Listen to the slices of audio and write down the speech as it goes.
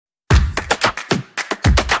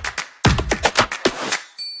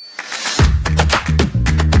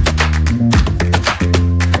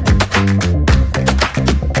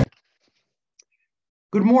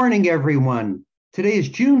morning, everyone. Today is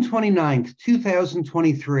June 29th,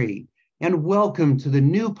 2023, and welcome to the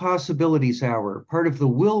New Possibilities Hour, part of the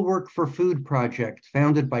Will Work for Food project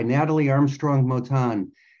founded by Natalie Armstrong-Motin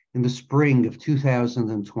in the spring of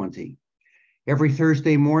 2020. Every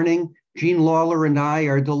Thursday morning, Jean Lawler and I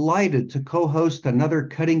are delighted to co-host another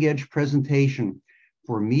cutting-edge presentation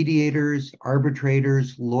for mediators,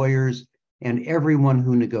 arbitrators, lawyers, and everyone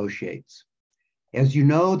who negotiates. As you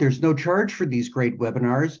know, there's no charge for these great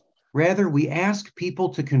webinars. Rather, we ask people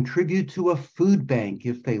to contribute to a food bank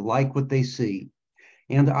if they like what they see.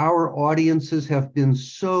 And our audiences have been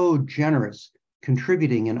so generous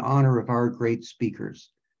contributing in honor of our great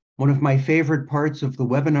speakers. One of my favorite parts of the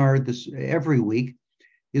webinar every week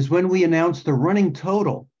is when we announce the running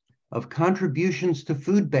total of contributions to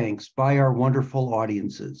food banks by our wonderful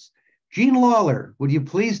audiences. Jean Lawler, would you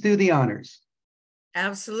please do the honors?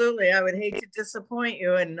 Absolutely. I would hate to disappoint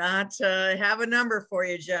you and not have a number for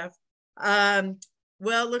you, Jeff. Well,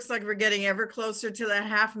 it looks like we're getting ever closer to the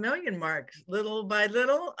 500,000 mark, little by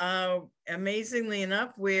little. Amazingly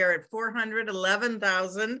enough, we are at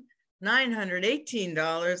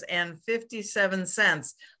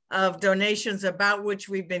 $411,918.57 of donations about which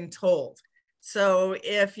we've been told. So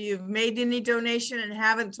if you've made any donation and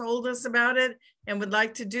haven't told us about it and would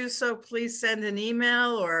like to do so, please send an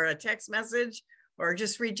email or a text message, or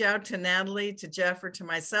just reach out to Natalie, to Jeff, or to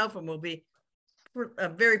myself, and we'll be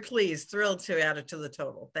very pleased, thrilled to add it to the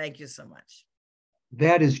total. Thank you so much.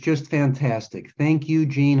 That is just fantastic. Thank you,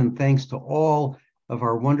 Jean, and thanks to all of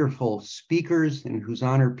our wonderful speakers in whose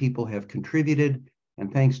honor people have contributed,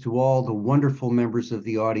 and thanks to all the wonderful members of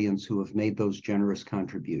the audience who have made those generous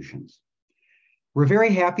contributions. We're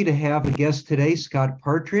very happy to have a guest today, Scott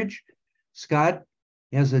Partridge. Scott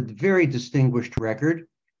has a very distinguished record.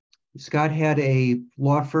 Scott had a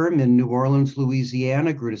law firm in New Orleans,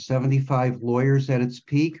 Louisiana, grew to 75 lawyers at its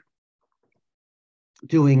peak,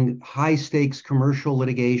 doing high-stakes commercial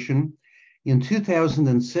litigation. In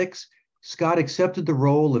 2006, Scott accepted the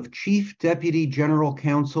role of Chief Deputy General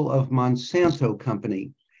Counsel of Monsanto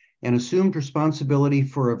Company and assumed responsibility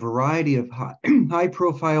for a variety of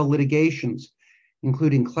high-profile litigations,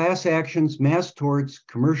 including class actions, mass torts,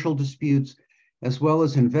 commercial disputes, as well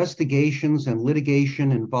as investigations and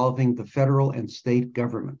litigation involving the federal and state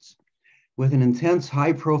governments. With an intense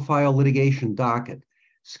high-profile litigation docket,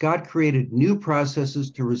 Scott created new processes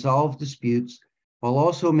to resolve disputes while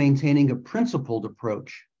also maintaining a principled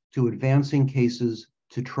approach to advancing cases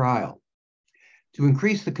to trial. To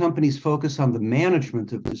increase the company's focus on the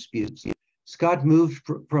management of disputes, Scott moved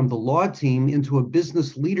from the law team into a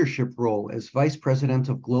business leadership role as Vice President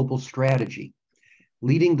of Global Strategy.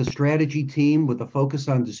 Leading the strategy team with a focus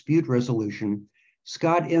on dispute resolution,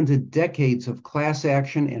 Scott ended decades of class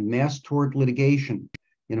action and mass tort litigation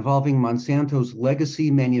involving Monsanto's legacy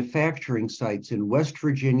manufacturing sites in West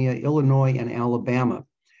Virginia, Illinois, and Alabama,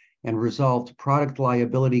 and resolved product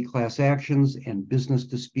liability class actions and business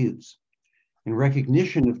disputes. In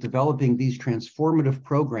recognition of developing these transformative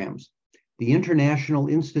programs, the International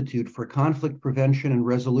Institute for Conflict Prevention and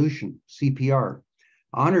Resolution, CPR,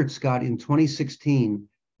 honored Scott in 2016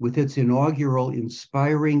 with its inaugural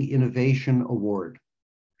Inspiring Innovation Award.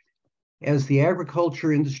 As the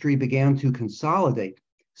agriculture industry began to consolidate,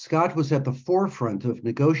 Scott was at the forefront of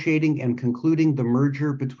negotiating and concluding the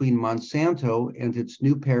merger between Monsanto and its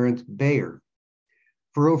new parent, Bayer.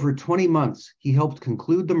 For over 20 months, he helped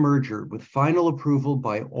conclude the merger with final approval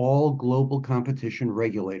by all global competition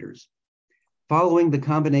regulators. Following the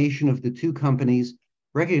combination of the two companies,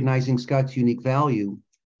 recognizing Scott's unique value,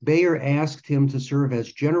 Bayer asked him to serve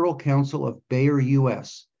as General Counsel of Bayer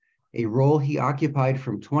US, a role he occupied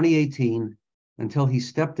from 2018 until he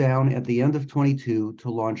stepped down at the end of 22 to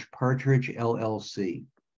launch Partridge LLC.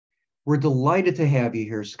 We're delighted to have you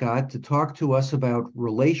here, Scott, to talk to us about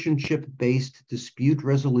relationship-based dispute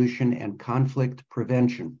resolution and conflict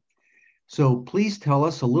prevention. So please tell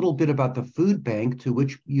us a little bit about the food bank to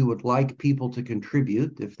which you would like people to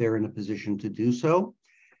contribute if they're in a position to do so,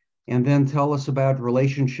 and then tell us about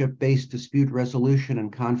relationship-based dispute resolution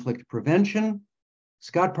and conflict prevention.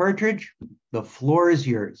 Scott Partridge, the floor is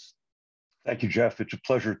yours. Thank you, Jeff. It's a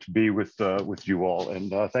pleasure to be with you all,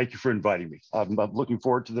 and thank you for inviting me. I'm looking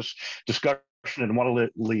forward to this discussion and want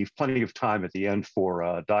to leave plenty of time at the end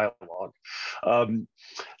for dialogue.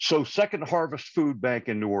 So Second Harvest Food Bank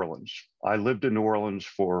in New Orleans. I lived in New Orleans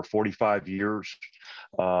for 45 years,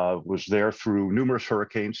 was there through numerous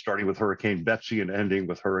hurricanes, starting with Hurricane Betsy and ending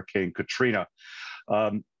with Hurricane Katrina.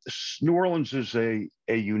 New Orleans is a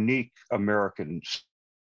unique American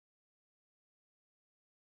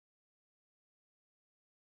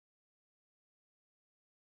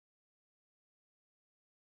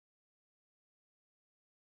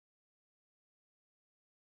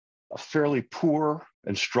a fairly poor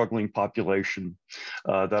and struggling population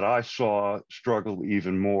that I saw struggle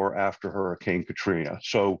even more after Hurricane Katrina.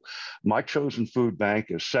 So my chosen food bank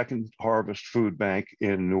is Second Harvest Food Bank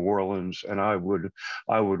in New Orleans, and I would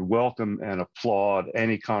welcome and applaud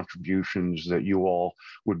any contributions that you all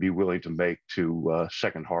would be willing to make to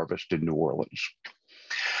Second Harvest in New Orleans.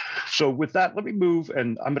 So with that, let me move,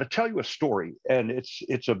 and I'm going to tell you a story, and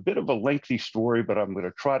it's a bit of a lengthy story, but I'm going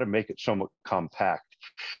to try to make it somewhat compact.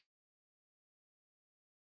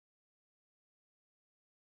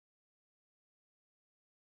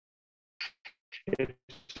 It's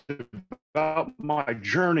about my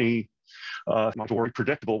journey. My story,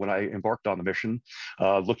 predictable when I embarked on the mission.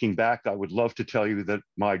 Looking back, I would love to tell you that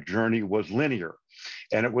my journey was linear,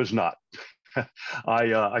 and it was not.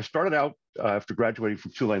 I started out after graduating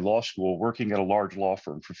from Tulane Law School, working at a large law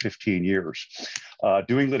firm for 15 years,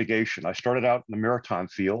 doing litigation. I started out in the maritime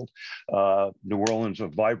field. New Orleans, a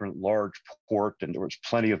vibrant, large port, and there was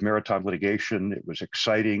plenty of maritime litigation. It was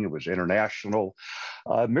exciting. It was international.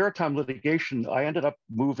 Maritime litigation, I ended up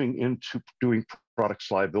moving into doing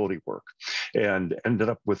products liability work and ended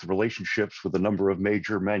up with relationships with a number of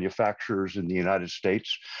major manufacturers in the United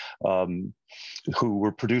States who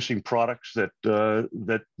were producing products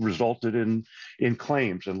that resulted in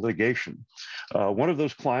claims and litigation. One of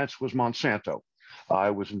those clients was Monsanto.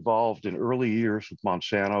 I was involved in early years with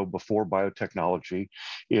Monsanto before biotechnology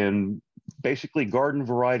in basically garden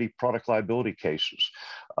variety product liability cases.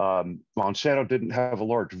 Monsanto didn't have a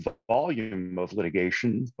large volume of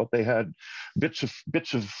litigation, but they had bits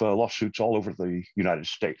of lawsuits all over the United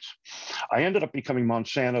States. I ended up becoming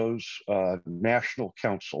Monsanto's national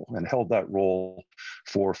counsel and held that role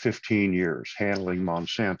for 15 years, handling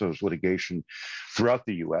Monsanto's litigation throughout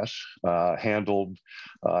the U.S. Handled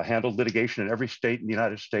litigation in every state in the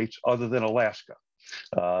United States other than Alaska.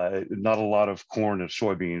 Not a lot of corn and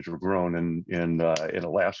soybeans were grown in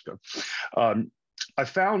Alaska. I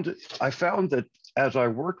found that as I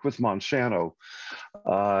worked with Monsanto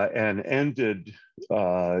and ended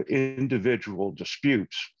individual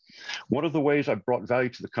disputes, one of the ways I brought value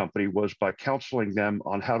to the company was by counseling them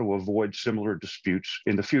on how to avoid similar disputes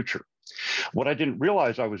in the future. What I didn't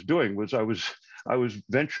realize I was doing was I was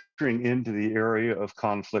venturing into the area of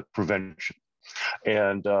conflict prevention,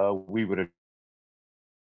 and we would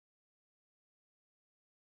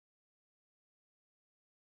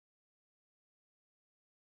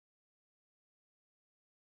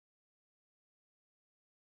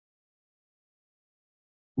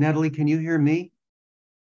Natalie, can you hear me?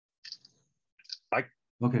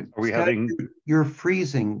 Okay. Are we Scott, having? You're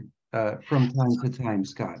freezing from time to time,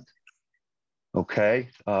 Scott. Okay.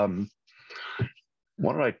 Why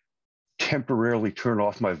don't I temporarily turn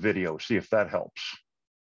off my video, see if that helps.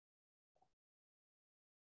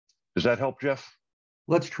 Does that help, Jeff?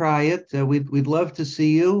 Let's try it. We'd love to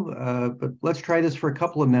see you, but let's try this for a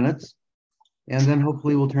couple of minutes, and then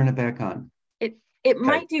hopefully we'll turn it back on. It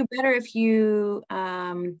might do better if you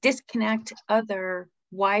disconnect other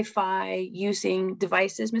Wi-Fi using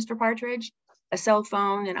devices, Mr. Partridge, a cell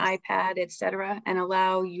phone, an iPad, etc., and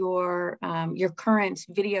allow your current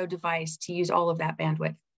video device to use all of that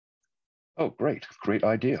bandwidth. Oh, great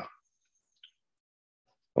idea.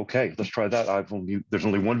 Okay, let's try that. There's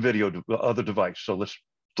only one video other device, so let's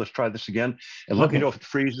try this again, and let me know if it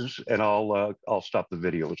freezes, and I'll stop the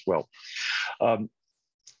video as well.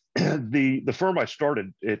 The firm I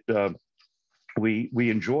started, we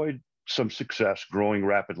enjoyed some success, growing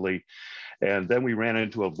rapidly, and then we ran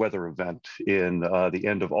into a weather event in the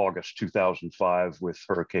end of August 2005 with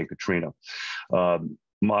Hurricane Katrina.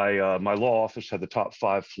 My law office had the top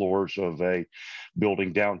 5 floors of a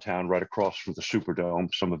building downtown right across from the Superdome.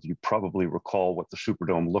 Some of you probably recall what the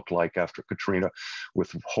Superdome looked like after Katrina,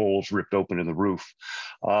 with holes ripped open in the roof.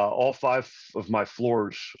 All 5 of my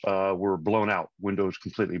floors were blown out, windows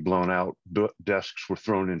completely blown out, desks were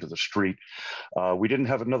thrown into the street. We didn't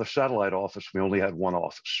have another satellite office, we only had one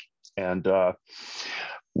office. And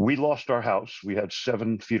we lost our house. We had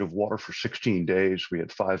 7 feet of water for 16 days. We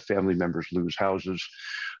had 5 family members lose houses.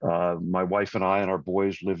 My wife and I and our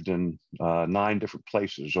boys lived in 9 different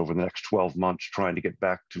places over the next 12 months trying to get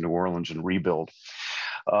back to New Orleans and rebuild.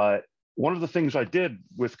 One of the things I did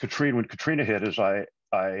with Katrina, when Katrina hit, is I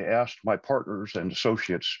asked my partners and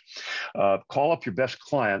associates, call up your best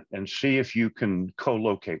client and see if you can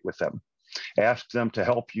co-locate with them. ask them to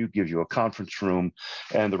help you, give you a conference room,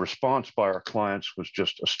 and the response by our clients was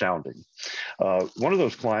just astounding. One of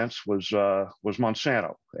those clients was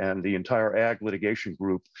Monsanto, and the entire ag litigation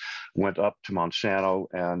group went up to Monsanto,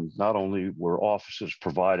 and not only were offices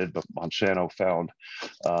provided, but Monsanto found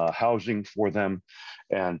housing for them,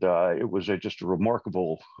 and it was just a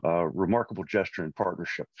remarkable gesture and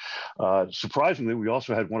partnership. Surprisingly, we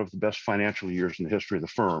also had one of the best financial years in the history of the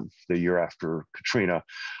firm the year after Katrina,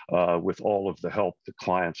 with all of the help the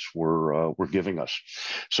clients were giving us.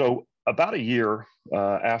 So about a year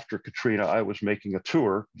after Katrina, I was making a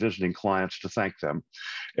tour visiting clients to thank them,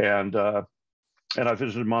 and I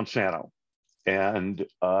visited Monsanto. And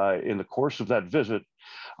in the course of that visit,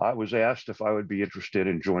 I was asked if I would be interested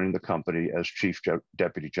in joining the company as Chief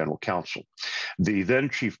Deputy General Counsel. The then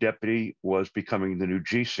Chief Deputy was becoming the new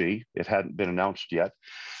GC. It hadn't been announced yet.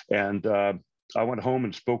 And I went home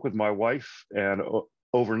and spoke with my wife, and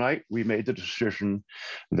overnight, we made the decision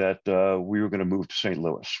that we were going to move to St.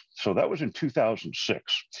 Louis. So that was in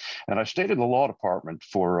 2006. And I stayed in the law department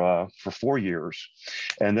for 4 years.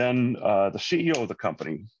 And then the CEO of the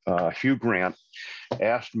company, Hugh Grant,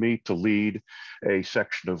 asked me to lead a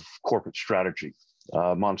section of corporate strategy.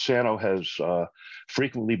 Monsanto has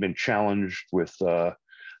frequently been challenged with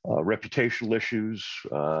reputational issues,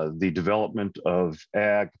 the development of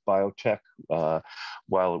ag biotech.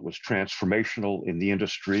 While it was transformational in the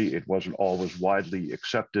industry, it wasn't always widely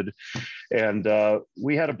accepted. And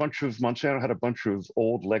Monsanto had a bunch of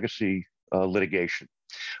old legacy litigation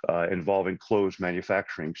involving closed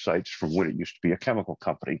manufacturing sites from when it used to be a chemical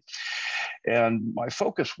company. And my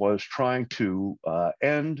focus was trying to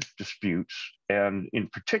end disputes, and in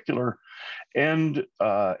particular, end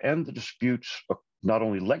the disputes, not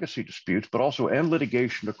only legacy disputes, but also end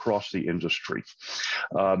litigation across the industry.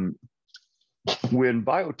 When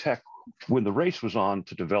the race was on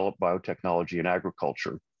to develop biotechnology in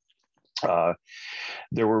agriculture,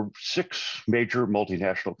 there were 6 major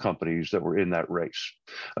multinational companies that were in that race: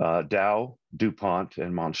 Dow, DuPont,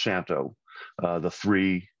 and Monsanto, the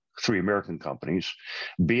three American companies,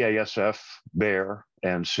 BASF, Bayer,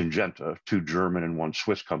 and Syngenta, 2 German and 1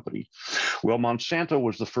 Swiss company. Well, Monsanto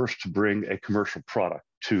was the first to bring a commercial product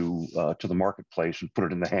to the marketplace and put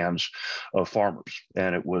it in the hands of farmers.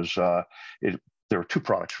 And it was there were 2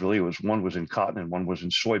 products really. One was in cotton and one was in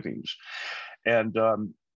soybeans. And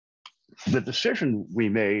the decision we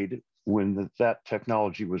made when that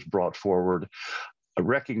technology was brought forward,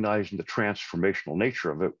 recognizing the transformational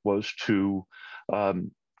nature of it, was to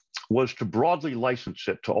broadly license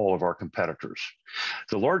it to all of our competitors.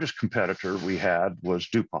 The largest competitor we had was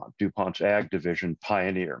DuPont, DuPont's ag division,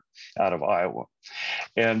 Pioneer, out of Iowa.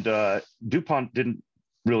 And DuPont didn't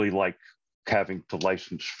really like having to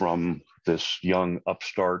license from this young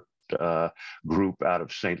upstart group out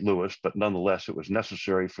of St. Louis, but nonetheless, it was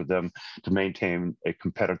necessary for them to maintain a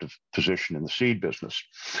competitive position in the seed business.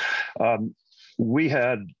 We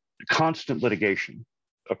had constant litigation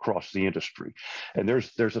across the industry. And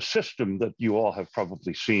there's a system that you all have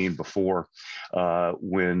probably seen before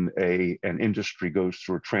when an industry goes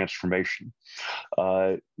through a transformation.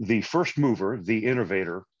 The first mover, the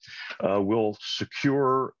innovator, will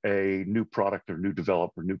secure a new product or new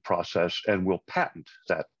development or new process and will patent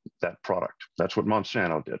that product. That's what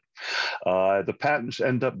Monsanto did. The patents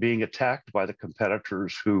end up being attacked by the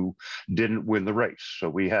competitors who didn't win the race. So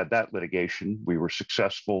we had that litigation. We were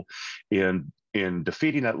successful in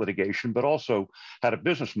defeating that litigation, but also had a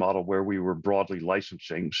business model where we were broadly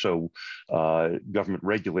licensing. So government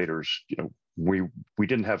regulators, we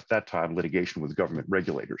didn't have at that time litigation with government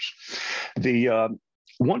regulators.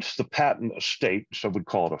 Once the patent estate, some would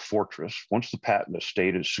call it a fortress, once the patent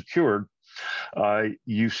estate is secured,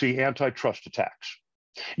 you see antitrust attacks.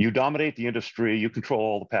 You dominate the industry, you control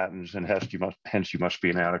all the patents, and hence you must be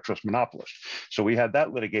an antitrust monopolist. So we had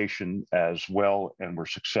that litigation as well, and were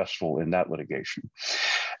successful in that litigation.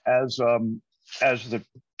 As the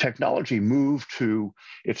technology moved to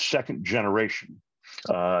its second generation,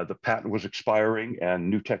 the patent was expiring and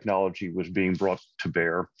new technology was being brought to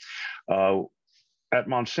bear. At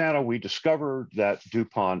Monsanto, we discovered that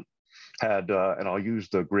DuPont had, and I'll use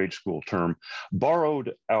the grade school term,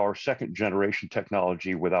 borrowed our second generation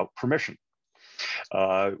technology without permission.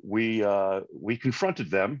 We confronted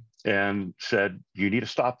them and said, you need to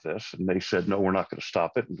stop this. And they said, no, we're not going to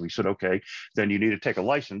stop it. And we said, okay, then you need to take a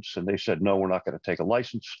license. And they said, no, we're not going to take a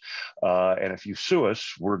license. And if you sue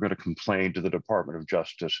us, we're going to complain to the Department of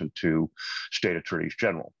Justice and to state attorneys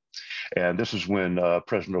general. And this is when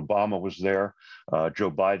President Obama was there,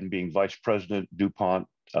 Joe Biden being vice president. DuPont,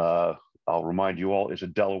 I'll remind you all, is a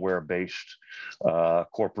Delaware-based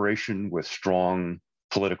corporation with strong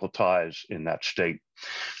political ties in that state.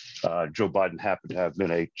 Joe Biden happened to have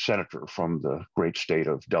been a senator from the great state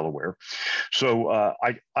of Delaware. So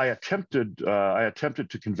I attempted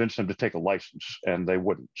to convince them to take a license, and they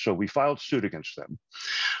wouldn't. So we filed suit against them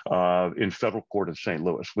in federal court in St.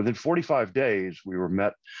 Louis. Within 45 days, we were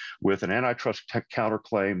met with an antitrust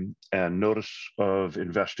counterclaim and notice of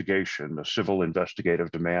investigation, a civil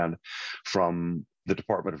investigative demand from the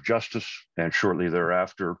Department of Justice, and shortly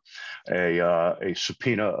thereafter, a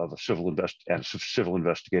subpoena of a civil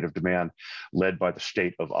investigative demand led by the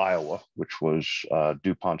state of Iowa, which was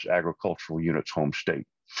DuPont's agricultural unit's home state.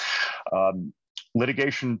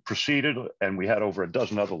 Litigation proceeded, and we had over a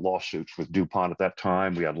dozen other lawsuits with DuPont at that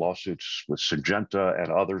time. We had lawsuits with Syngenta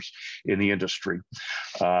and others in the industry.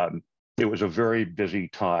 It was a very busy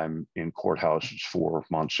time in courthouses for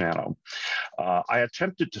Monsanto. I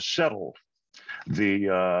attempted to settle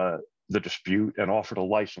the dispute and offered a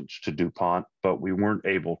license to DuPont, but we weren't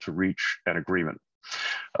able to reach an agreement.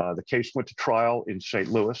 The case went to trial in St.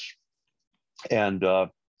 Louis, and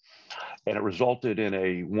it resulted in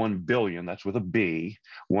a $1 billion, that's with a B,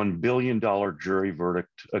 $1 billion jury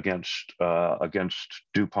verdict against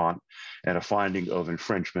DuPont and a finding of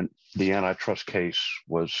infringement. The antitrust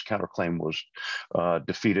counterclaim was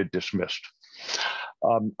defeated, dismissed.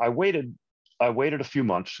 I waited a few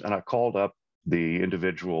months, and I called up the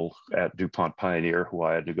individual at DuPont Pioneer who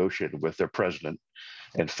I had negotiated with, their president,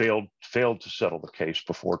 and failed to settle the case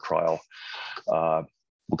before trial.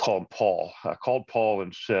 We called Paul. I called Paul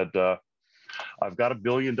and said, I've got $1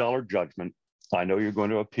 billion judgment. I know you're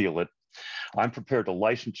going to appeal it. I'm prepared to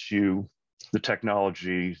license you the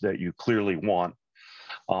technology that you clearly want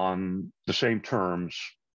on the same terms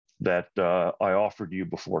that I offered you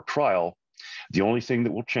before trial. The only thing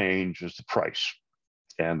that will change is the price.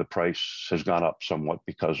 And the price has gone up somewhat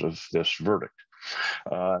because of this verdict.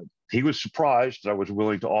 He was surprised that I was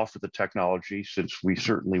willing to offer the technology, since we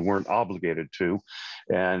certainly weren't obligated to,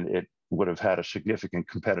 and it would have had a significant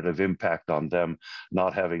competitive impact on them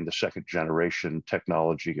not having the second generation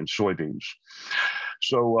technology in soybeans.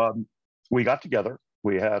 So we got together.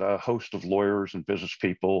 We had a host of lawyers and business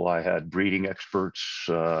people. I had breeding experts,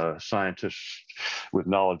 scientists with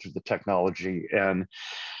knowledge of the technology, and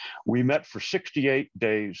we met for 68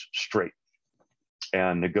 days straight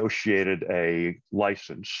and negotiated a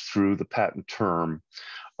license through the patent term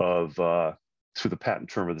of the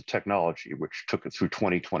technology, which took it through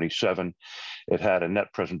 2027. It had a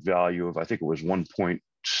net present value of, I think it was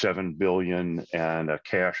 1.7 billion, and a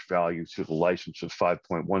cash value through the license of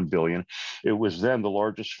 5.1 billion. It was then the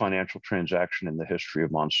largest financial transaction in the history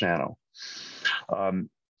of Monsanto.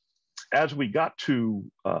 As we got to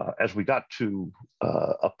a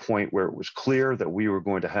point where it was clear that we were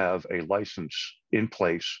going to have a license in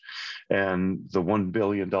place and the $1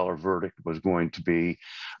 billion verdict was going to be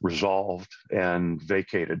resolved and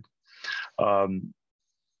vacated, I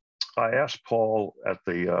asked Paul at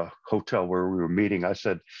the hotel where we were meeting, I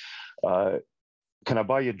said, can I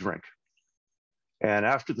buy you a drink? And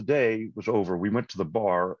after the day was over, we went to the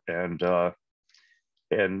bar,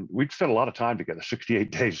 and we'd spent a lot of time together,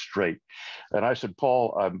 68 days straight. And I said,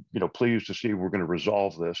 Paul, I'm pleased to see we're going to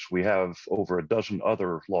resolve this. We have over a dozen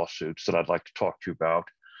other lawsuits that I'd like to talk to you about.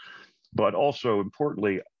 But also,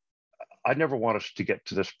 importantly, I never want us to get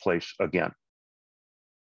to this place again.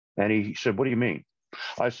 And he said, what do you mean?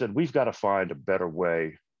 I said, we've got to find a better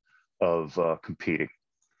way of competing.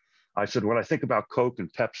 I said, when I think about Coke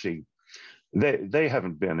and Pepsi, they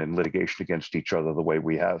haven't been in litigation against each other the way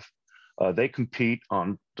we have. They compete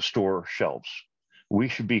on the store shelves. We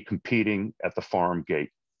should be competing at the farm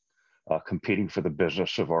gate, competing for the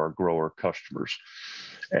business of our grower customers.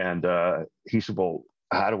 And he said, well,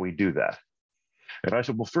 how do we do that? And I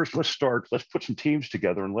said, well, first, let's put some teams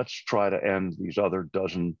together and let's try to end these other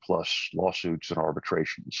dozen plus lawsuits and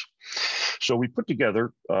arbitrations. So we put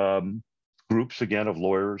together groups, again, of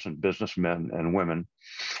lawyers and businessmen and women.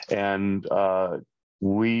 And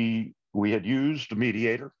we had used a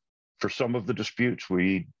mediator for some of the disputes.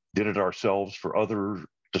 We did it ourselves for other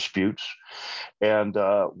disputes. And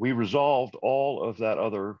we resolved all of that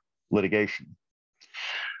other litigation.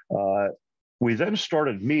 We then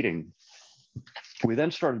started meeting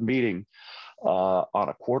on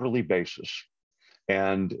a quarterly basis.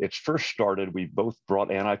 And it's first started, we both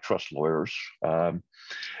brought antitrust lawyers. And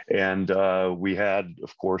we had,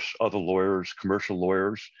 of course, other lawyers, commercial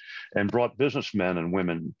lawyers, and brought businessmen and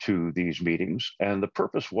women to these meetings. And the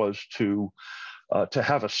purpose was to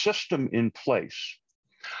have a system in place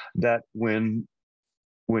that when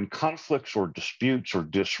conflicts or disputes or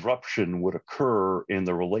disruption would occur in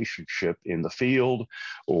the relationship in the field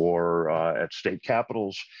or at state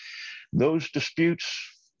capitals, those disputes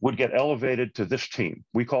would get elevated to this team.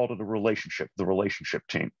 We called it a relationship, the relationship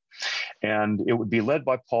team. And it would be led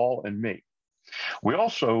by Paul and me. We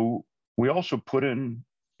also put in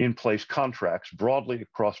place contracts broadly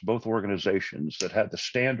across both organizations that had the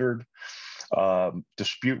standard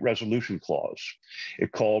dispute resolution clause.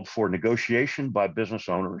 It called for negotiation by business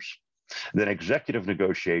owners, then executive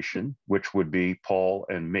negotiation, which would be Paul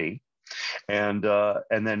and me, and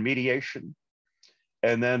then mediation,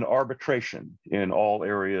 and then arbitration in all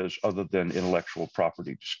areas other than intellectual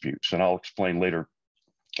property disputes. And I'll explain later,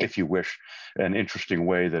 if you wish, an interesting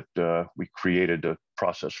way that we created a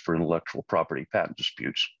process for intellectual property patent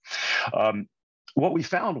disputes. What we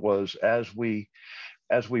found was as we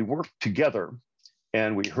worked together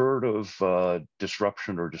and we heard of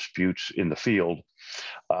disruption or disputes in the field,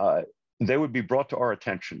 they would be brought to our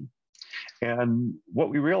attention. And what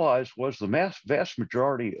we realized was the vast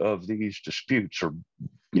majority of these disputes, or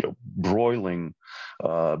broiling,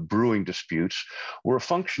 brewing disputes, were a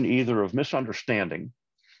function either of misunderstanding,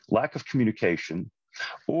 lack of communication,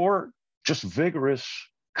 or just vigorous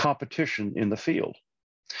competition in the field.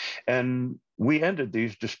 And we ended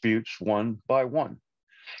these disputes one by one.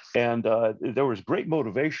 And there was great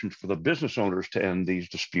motivation for the business owners to end these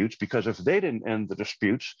disputes, because if they didn't end the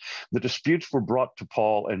disputes were brought to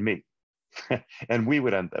Paul and me, and we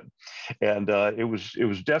would end them. And it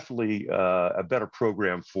was definitely a better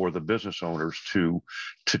program for the business owners to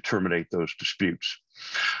terminate those disputes.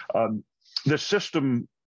 The system,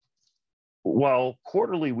 while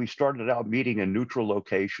quarterly we started out meeting in neutral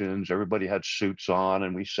locations, everybody had suits on,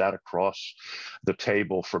 and we sat across the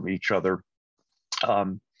table from each other.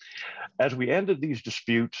 As we ended these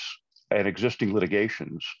disputes and existing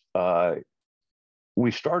litigations,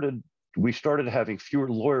 we started having fewer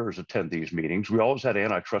lawyers attend these meetings. We always had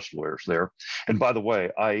antitrust lawyers there. And by the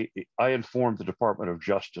way, I informed the Department of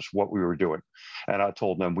Justice what we were doing. And I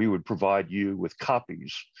told them we would provide you with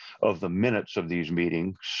copies of the minutes of these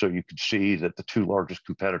meetings so you could see that the two largest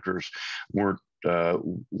competitors weren't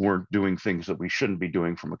doing things that we shouldn't be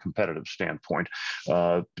doing from a competitive standpoint.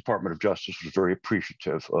 Department of Justice was very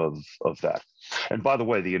appreciative of that. And by the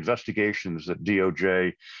way, the investigations that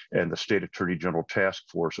DOJ and the State Attorney General Task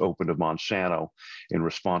Force opened to Monsanto in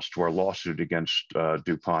response to our lawsuit against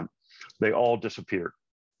DuPont, they all disappeared.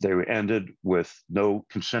 They ended with no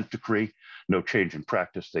consent decree, no change in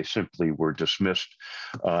practice. They simply were dismissed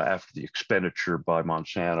after the expenditure by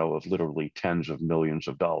Monsanto of literally tens of millions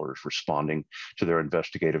of dollars responding to their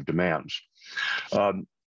investigative demands.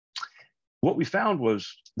 What we found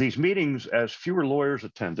was these meetings, as fewer lawyers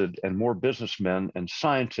attended and more businessmen and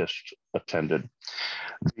scientists attended,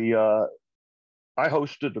 I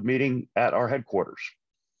hosted a meeting at our headquarters,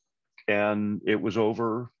 and it was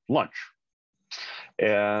over lunch.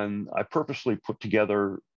 And I purposely put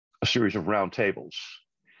together a series of round tables,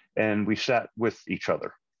 and we sat with each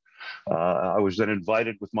other. I was then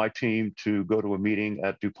invited with my team to go to a meeting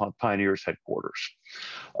at DuPont Pioneers headquarters.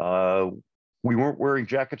 We weren't wearing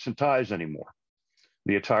jackets and ties anymore.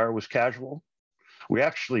 The attire was casual. We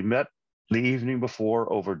actually met the evening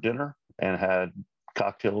before over dinner and had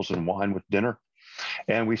cocktails and wine with dinner,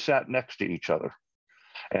 and we sat next to each other.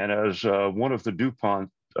 And as one of the DuPont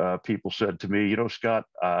people said to me, Scott,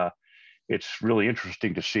 it's really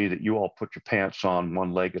interesting to see that you all put your pants on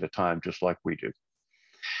one leg at a time, just like we do.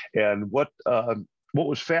 And what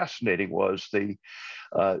was fascinating was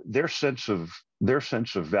their sense of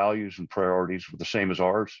values and priorities were the same as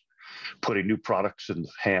ours, putting new products in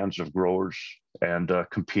the hands of growers and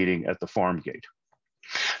competing at the farm gate.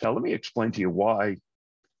 Now, let me explain to you why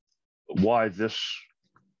this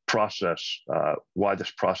process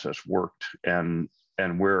worked and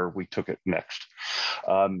where we took it next.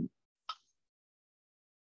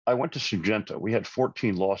 I went to Syngenta. We had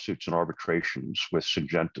 14 lawsuits and arbitrations with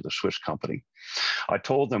Syngenta, the Swiss company. I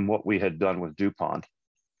told them what we had done with DuPont,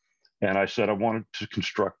 and I said I wanted to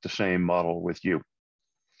construct the same model with you.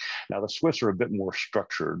 Now, the Swiss are a bit more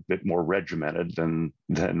structured, a bit more regimented than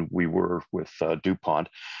we were with DuPont,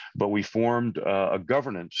 but we formed a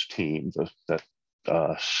governance team that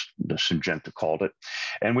the Syngenta called it,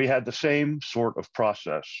 and we had the same sort of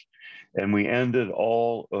process, and we ended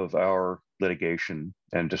all of our litigation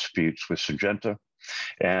and disputes with Syngenta,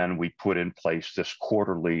 and we put in place this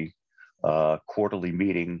quarterly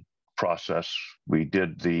meeting process. We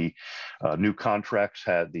did the new contracts,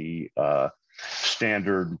 had the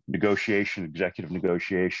standard negotiation, executive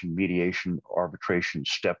negotiation, mediation, arbitration,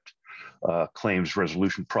 stepped claims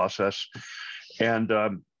resolution process, and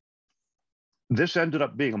this ended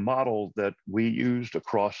up being a model that we used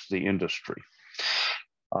across the industry.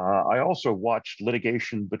 I also watched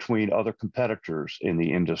litigation between other competitors in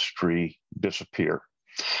the industry disappear.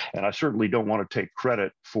 And I certainly don't want to take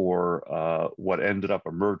credit for what ended up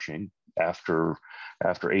emerging after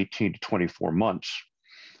 18 to 24 months.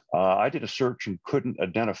 I did a search and couldn't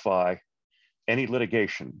identify any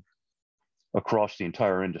litigation across the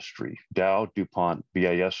entire industry: Dow, DuPont,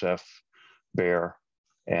 BASF, Bayer,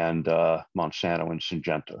 and Monsanto and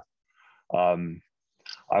Syngenta.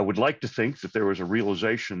 I would like to think that there was a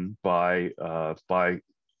realization by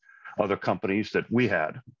other companies that we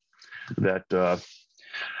had that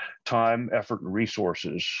time, effort, and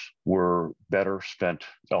resources were better spent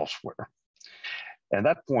elsewhere. And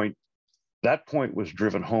that point was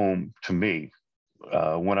driven home to me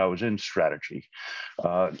when I was in strategy.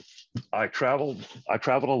 I traveled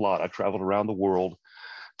a lot. I traveled around the world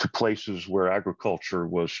to places where agriculture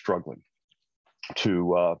was struggling,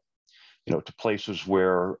 to places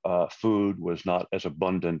where food was not as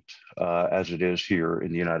abundant as it is here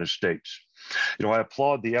in the United States. I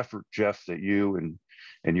applaud the effort, Jeff, that you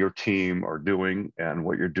and your team are doing, and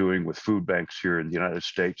what you're doing with food banks here in the United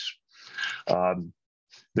States.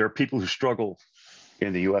 There are people who struggle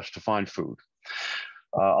in the U.S. to find food.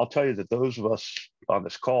 I'll tell you that those of us on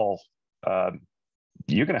this call,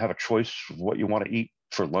 you're going to have a choice of what you want to eat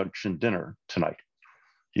for lunch and dinner tonight.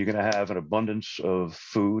 You're going to have an abundance of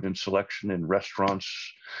food and selection in restaurants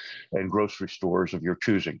and grocery stores of your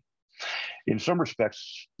choosing. In some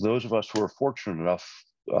respects, those of us who are fortunate enough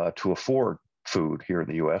to afford food here in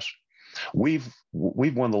the U.S., we've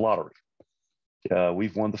won the lottery.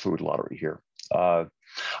 We've won the food lottery here.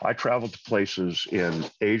 I traveled to places in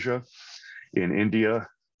Asia, in India,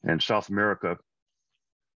 and South America,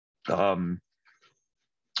 in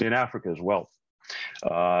Africa as well,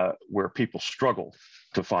 where people struggle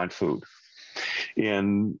to find food.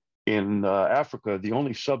 In Africa, the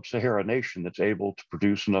only sub-Saharan nation that's able to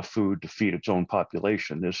produce enough food to feed its own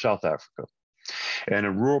population is South Africa. And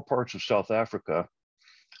in rural parts of South Africa,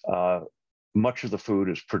 much of the food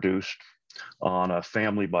is produced on a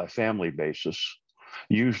family-by-family basis,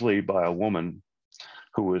 usually by a woman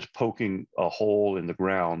who is poking a hole in the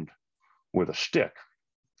ground with a stick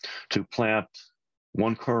to plant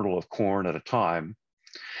one kernel of corn at a time.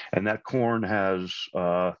 And that corn has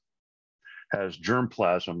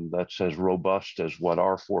germplasm that's as robust as what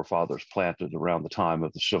our forefathers planted around the time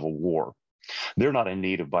of the Civil War. They're not in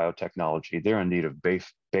need of biotechnology. They're in need of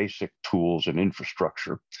basic tools and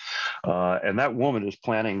infrastructure. And that woman is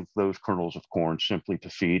planting those kernels of corn simply to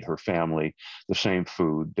feed her family the same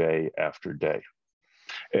food day after day.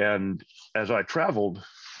 And as I traveled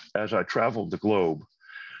the globe,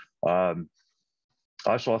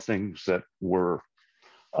 I saw things that were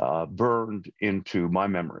burned into my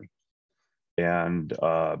memory. And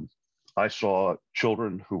I saw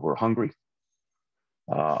children who were hungry.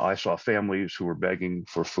 I saw families who were begging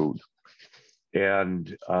for food.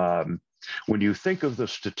 And when you think of the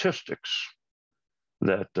statistics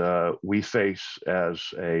that we face as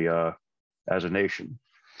a nation,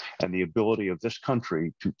 and the ability of this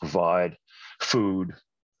country to provide food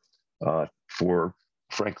for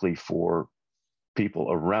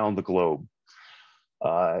people around the globe,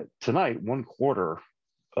 tonight, 1/4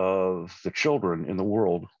 of the children in the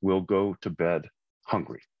world will go to bed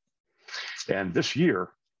hungry. And this year,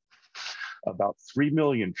 about 3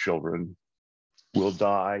 million children will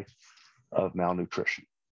die of malnutrition.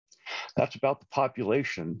 That's about the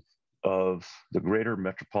population of the greater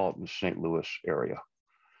metropolitan St. Louis area.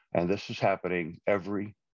 And this is happening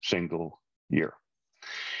every single year.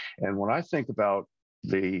 And when I think about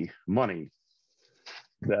the money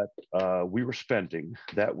that we were spending,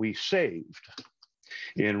 that we saved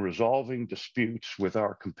in resolving disputes with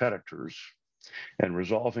our competitors and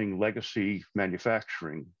resolving legacy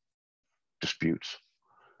manufacturing disputes,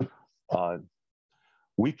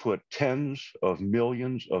 we put tens of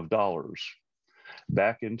millions of dollars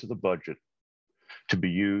back into the budget to be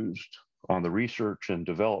used on the research and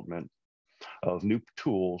development of new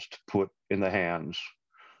tools to put in the hands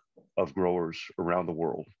of growers around the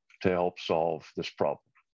world to help solve this problem.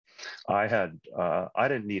 I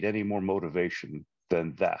didn't need any more motivation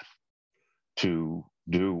than that to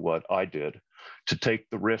do what I did, to take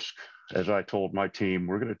the risk. As I told my team,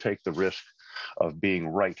 we're going to take the risk of being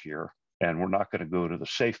right here, and we're not going to go to the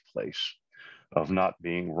safe place of not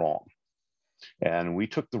being wrong. And we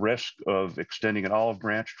took the risk of extending an olive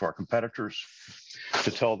branch to our competitors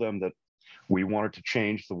to tell them that we wanted to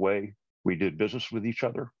change the way we did business with each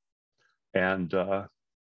other, and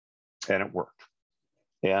it worked.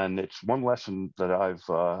 And it's one lesson that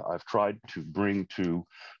I've tried to bring to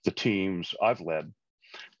the teams I've led,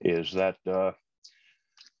 is that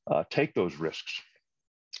take those risks.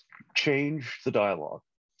 change the dialogue.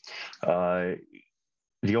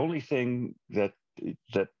 The only thing that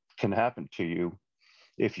can happen to you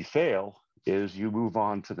if you fail is you move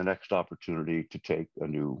on to the next opportunity to take a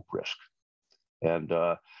new risk. And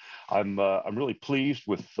I'm really pleased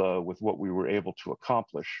with what we were able to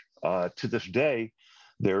accomplish. To this day,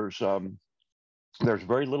 there's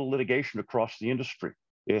very little litigation across the industry.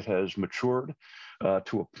 It has matured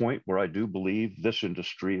to a point where I do believe this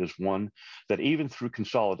industry is one that even through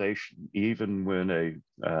consolidation, even when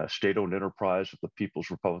a state-owned enterprise of the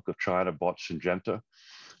People's Republic of China bought Syngenta,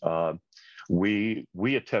 we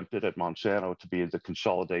attempted at Monsanto to be the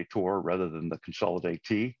consolidator rather than the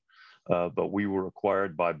consolidatee, but we were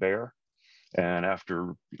acquired by Bayer. And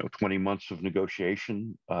after 20 months of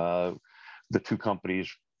negotiation, the two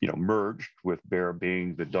companies merged, with Bayer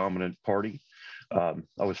being the dominant party. I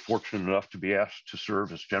was fortunate enough to be asked to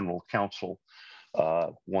serve as general counsel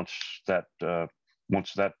once that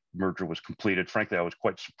merger was completed. Frankly, I was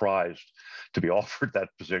quite surprised to be offered that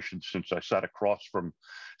position, since I sat across from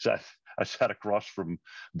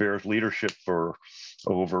Bayer's leadership for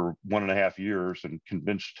over 1.5 years and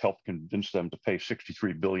helped convince them to pay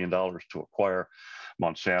 $63 billion to acquire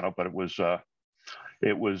Monsanto. But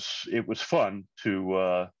it was fun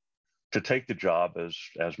to take the job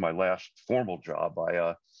as my last formal job.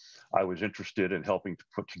 I was interested in helping to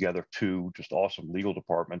put together two just awesome legal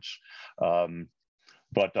departments,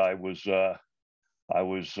 but I was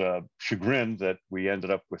chagrined that we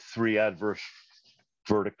ended up with 3 adverse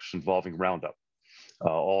verdicts involving Roundup,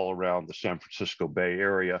 all around the San Francisco Bay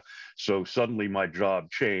Area. So suddenly my job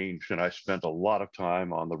changed, and I spent a lot of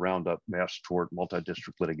time on the Roundup mass tort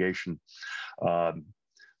multi-district litigation.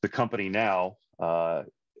 The company now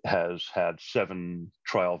has had 7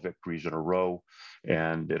 trial victories in a row,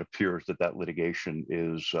 and it appears that litigation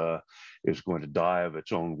is going to die of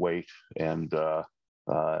its own weight, and the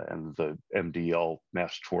MDL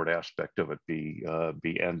mass tort aspect of it be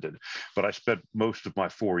ended. But I spent most of my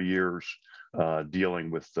 4 years dealing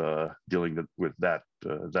with that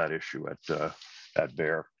issue at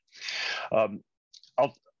Bayer.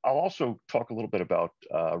 I'll also talk a little bit about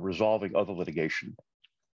resolving other litigation.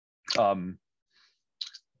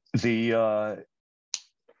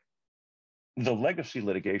 The legacy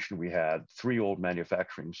litigation we had, 3 old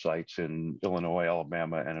manufacturing sites in Illinois,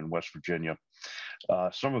 Alabama, and in West Virginia.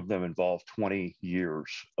 Some of them involved 20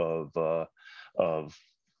 years of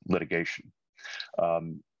litigation.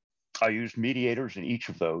 I used mediators in each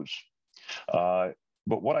of those. But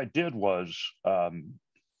what I did was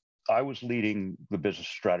I was leading the business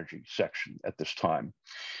strategy section at this time.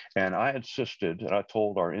 And I insisted, and I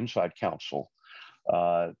told our inside counsel,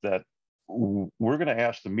 that we're going to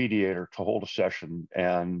ask the mediator to hold a session,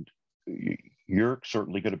 and you're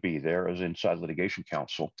certainly going to be there as inside litigation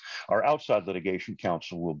counsel. Our outside litigation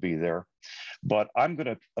counsel will be there, but I'm going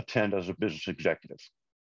to attend as a business executive.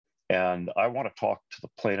 And I want to talk to the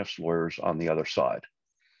plaintiff's lawyers on the other side.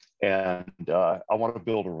 And I want to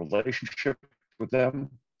build a relationship with them.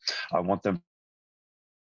 I want them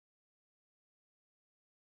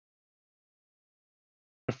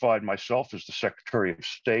identified myself as the Secretary of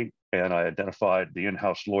State, and I identified the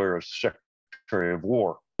in-house lawyer as the Secretary of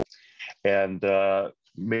War, and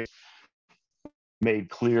made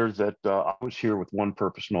clear that I was here with one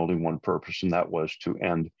purpose and only one purpose, and that was to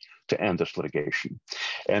end this litigation.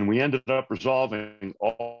 And we ended up resolving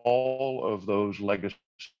all of those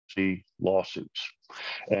legacy lawsuits,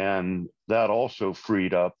 and that also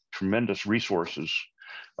freed up tremendous resources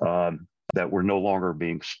that were no longer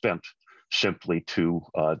being spent simply to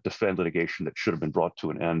defend litigation that should have been brought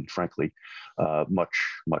to an end, frankly, much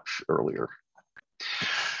earlier.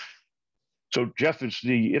 So, Jeff, is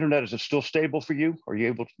the internet, is it still stable for you? Are you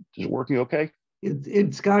able to, is it working okay?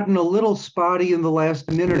 It's gotten a little spotty in the last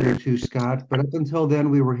minute or two, Scott, but up until then,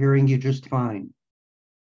 we were hearing you just fine.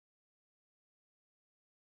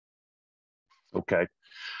 Okay.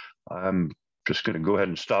 I'm just going to go ahead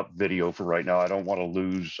and stop video for right now. I don't want to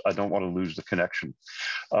lose the connection.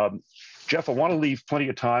 Jeff, I want to leave plenty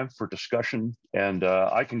of time for discussion, and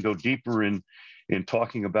I can go deeper in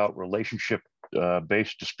talking about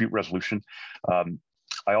relationship-based dispute resolution.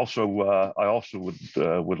 I also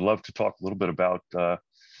would love to talk a little bit about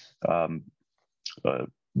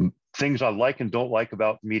things I like and don't like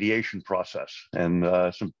about mediation process, and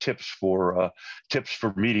some tips for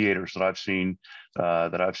mediators that I've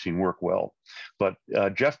seen work well. But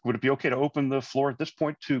Jeff, would it be okay to open the floor at this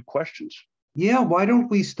point to questions? Yeah, why don't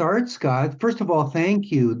we start, Scott? First of all,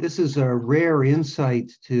 thank you. This is a rare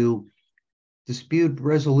insight to dispute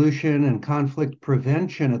resolution and conflict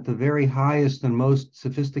prevention at the very highest and most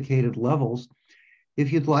sophisticated levels.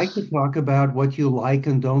 If you'd like to talk about what you like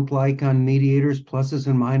and don't like on mediators, pluses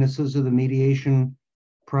and minuses of the mediation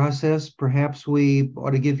process, perhaps we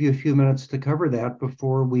ought to give you a few minutes to cover that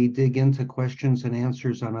before we dig into questions and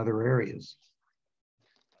answers on other areas.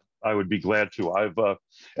 I would be glad to.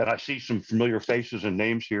 And I see some familiar faces and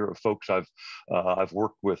names here of folks I've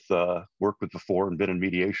worked with before and been in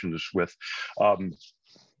mediations with. Well,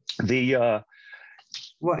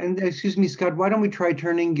 and excuse me, Scott, why don't we try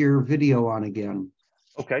turning your video on again?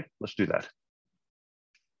 Okay, let's do that.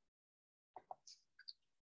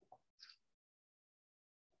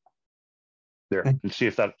 There, and see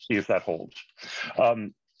if that holds.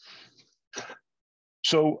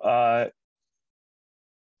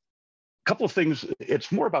 Couple of things.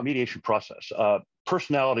 It's more about mediation process,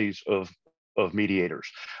 personalities of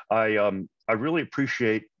mediators. I really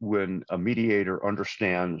appreciate when a mediator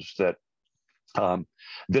understands that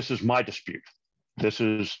this is my dispute. This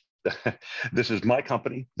is this is my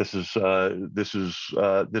company. This is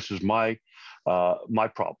my my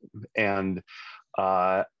problem, and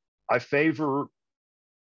I favor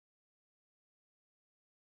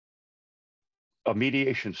a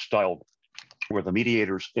mediation style where the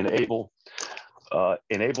mediators enable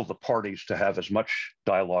the parties to have as much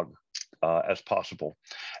dialogue as possible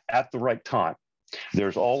at the right time.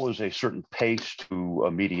 There's always a certain pace to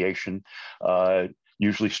a mediation,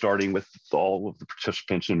 usually starting with all of the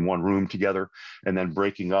participants in one room together and then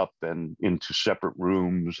breaking up and into separate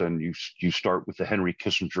rooms. And you start with the Henry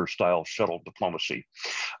Kissinger style shuttle diplomacy.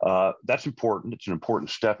 That's important. It's an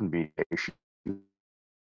important step in mediation.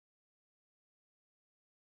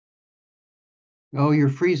 Oh, you're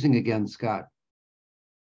freezing again, Scott.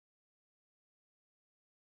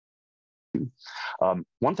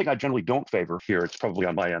 One thing I generally don't favor here, it's probably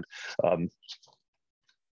on my end.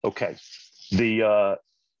 Okay, I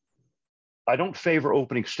don't favor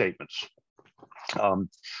opening statements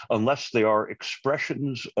unless they are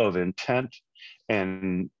expressions of intent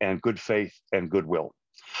and good faith and goodwill.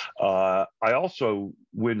 I also,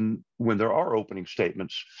 when there are opening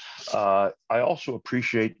statements, I also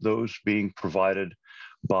appreciate those being provided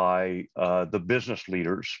by the business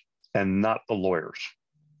leaders and not the lawyers.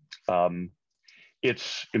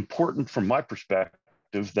 It's important from my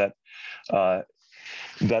perspective that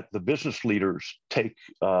that the business leaders take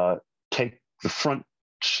the front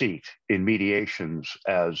seat in mediations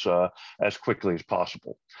as quickly as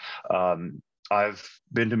possible. I've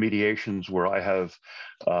been to mediations where I have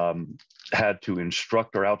had to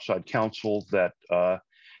instruct our outside counsel that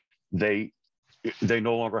they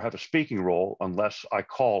no longer have a speaking role unless I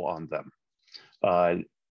call on them.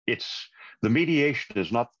 The mediation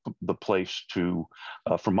is not the place to,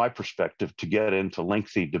 from my perspective, to get into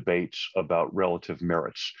lengthy debates about relative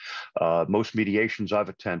merits. Most mediations I've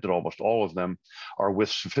attended, almost all of them, are with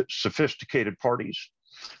sophisticated parties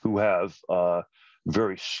who have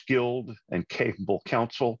very skilled and capable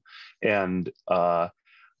counsel, and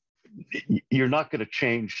you're not going to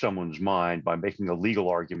change someone's mind by making a legal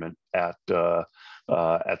argument at the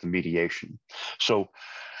mediation. So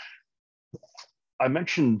I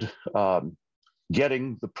mentioned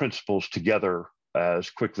getting the principals together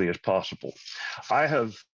as quickly as possible. I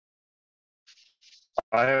have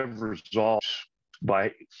resolved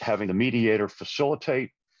by having the mediator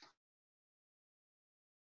facilitate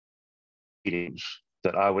meetings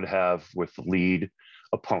that I would have with the lead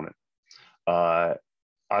opponent.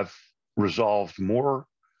 I've resolved more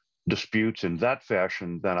disputes in that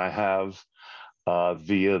fashion than I have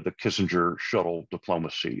via the Kissinger shuttle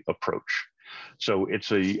diplomacy approach. So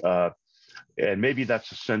it's and maybe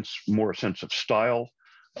that's more a sense of style,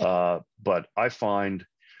 but I find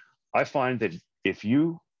that if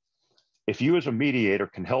you as a mediator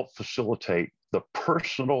can help facilitate the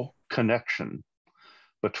personal connection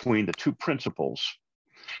between the two principals,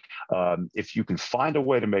 if you can find a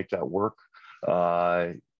way to make that work,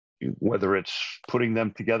 whether it's putting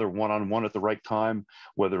them together one-on-one at the right time,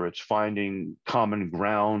 whether it's finding common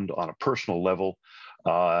ground on a personal level,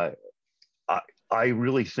 I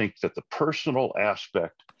really think that the personal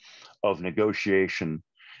aspect of negotiation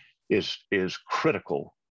is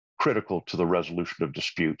critical to the resolution of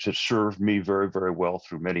disputes. It served me very, very well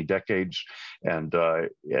through many decades. And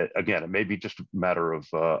again, it may be just a matter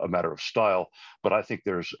of style, but I think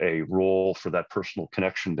there's a role for that personal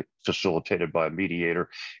connection facilitated by a mediator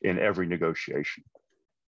in every negotiation.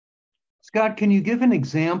 Scott, can you give an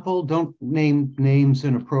example? Don't name names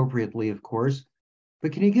inappropriately, of course,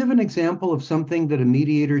 but can you give an example of something that a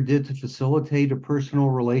mediator did to facilitate a personal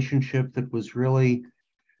relationship that was really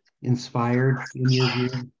inspired in your view?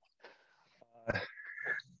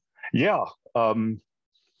 Yeah,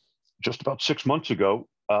 just about 6 months ago,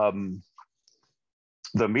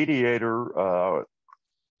 the mediator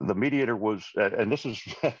was, and this is,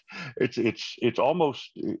 it's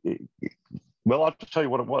almost, well, I'll just tell you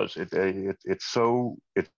what it was. It's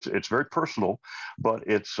very personal, but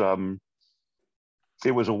it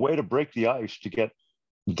was a way to break the ice to get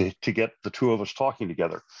the two of us talking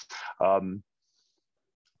together.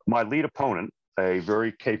 My lead opponent, a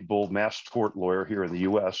very capable mass tort lawyer here in the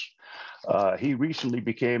US, he recently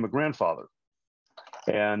became a grandfather.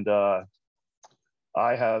 And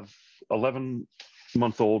I have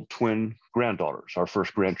 11-month-old twin granddaughters, our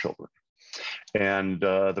first grandchildren. And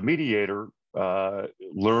the mediator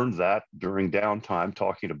learned that during downtime,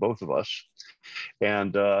 talking to both of us.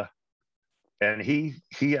 And he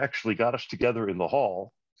actually got us together in the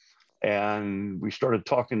hall, and we started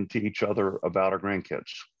talking to each other about our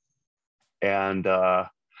grandkids. And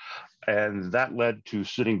that led to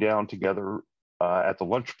sitting down together at the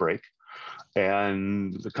lunch break.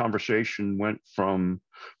 And the conversation went from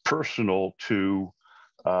personal to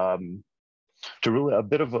really a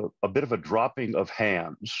bit of a dropping of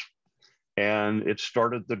hands. And it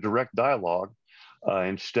started the direct dialogue.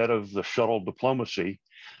 Instead of the shuttle diplomacy,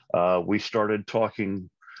 we started talking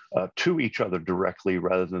to each other directly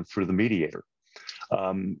rather than through the mediator.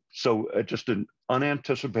 So just an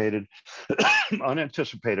unanticipated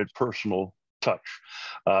personal touch.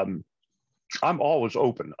 I'm always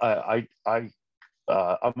open. I'm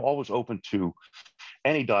always open to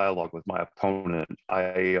any dialogue with my opponent.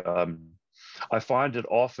 I find it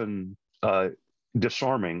often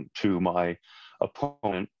disarming to my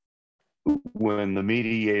opponent when the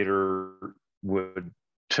mediator would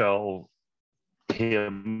tell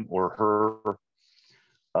him or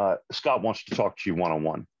her, Scott wants to talk to you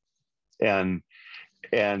one-on-one.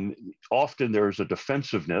 And often there's a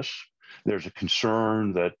defensiveness. There's a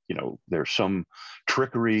concern that, there's some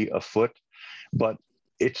trickery afoot, but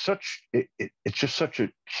it's just such a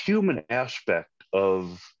human aspect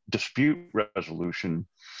of dispute resolution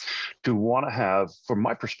to want to have, from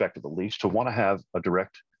my perspective at least, to want to have a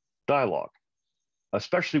direct dialogue,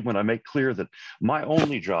 especially when I make clear that my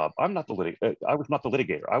only job, I was not the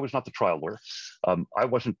litigator. I was not the trial lawyer. I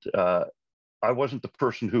wasn't the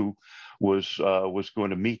person who was going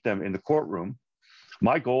to meet them in the courtroom.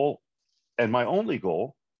 My goal, and my only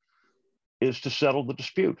goal, is to settle the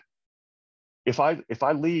dispute. If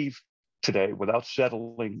I leave today without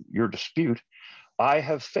settling your dispute, I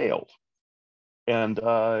have failed. And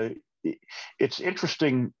it's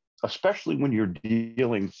interesting, especially when you're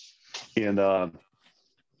dealing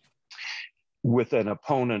with an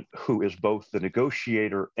opponent who is both the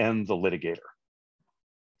negotiator and the litigator.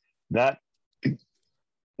 That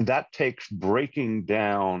takes breaking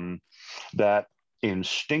down that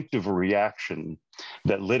instinctive reaction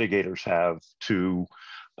that litigators have to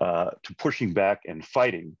pushing back and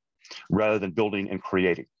fighting rather than building and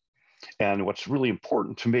creating. And what's really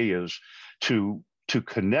important to me is to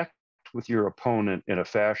connect with your opponent in a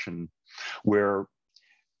fashion where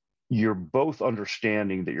you're both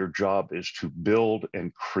understanding that your job is to build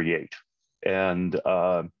and create. And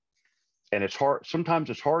it's hard. Sometimes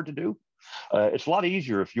it's hard to do. It's a lot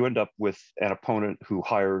easier if you end up with an opponent who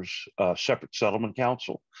hires a separate settlement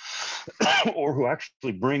counsel or who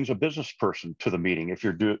actually brings a business person to the meeting if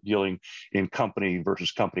you're dealing in company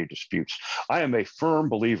versus company disputes. I am a firm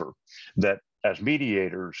believer that as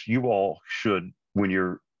mediators, you all should, when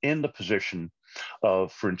you're in the position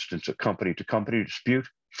of, for instance, a company to company dispute,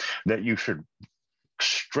 that you should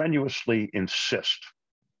strenuously insist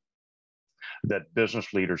that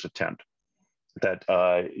business leaders attend. That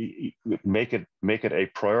make it a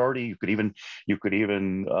priority. You could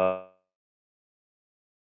even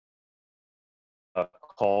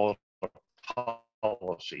call it a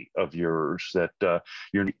policy of yours that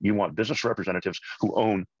you want business representatives who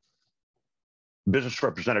own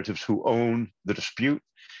the dispute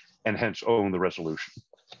and hence own the resolution.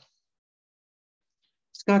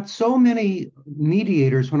 Scott, so many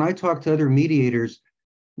mediators, when I talk to other mediators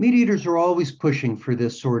are always pushing for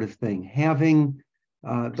this sort of thing, having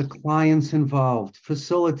the clients involved,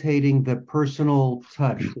 facilitating the personal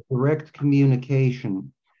touch, the direct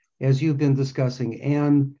communication, as you've been discussing.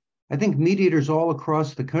 And I think mediators all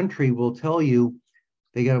across the country will tell you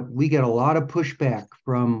we get a lot of pushback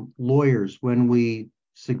from lawyers when we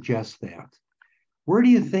suggest that. Where do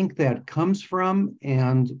you think that comes from,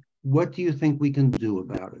 and what do you think we can do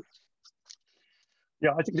about it?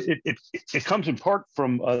 Yeah, I think it comes in part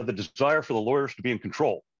from the desire for the lawyers to be in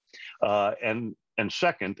control, and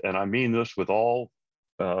second, and I mean this with all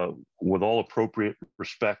appropriate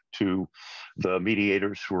respect to the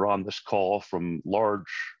mediators who are on this call from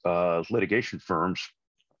large litigation firms,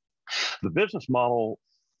 the business model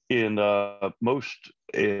in most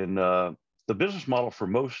the business model for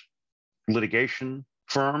most litigation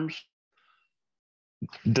firms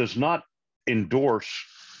does not endorse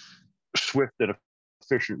swift and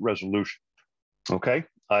efficient resolution. Okay,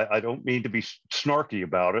 I don't mean to be snarky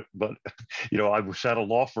about it, but I was at a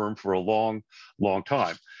law firm for a long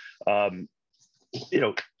time.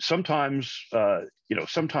 Sometimes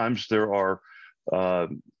there are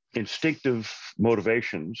instinctive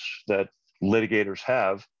motivations that litigators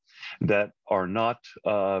have that are not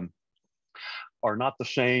the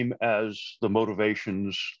same as the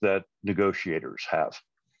motivations that negotiators have.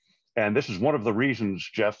 And this is one of the reasons,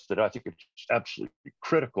 Jeff, that I think it's absolutely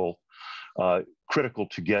critical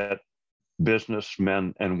to get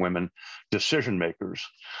businessmen and women, decision makers,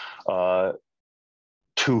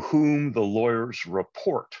 to whom the lawyers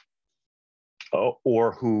report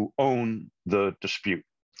or who own the dispute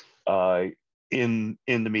in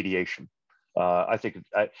the mediation. I think,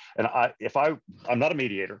 I'm not a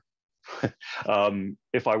mediator.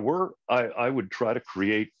 If I were, I would try to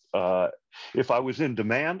create. If I was in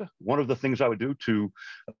demand, one of the things I would do to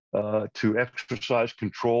exercise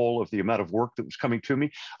control of the amount of work that was coming to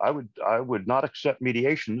me, I would not accept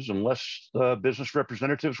mediations unless business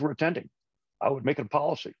representatives were attending. I would make it a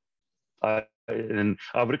policy, and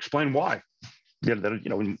I would explain why. That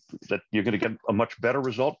you're going to get a much better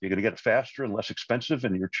result. You're going to get it faster and less expensive,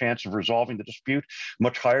 and your chance of resolving the dispute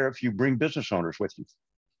much higher if you bring business owners with you.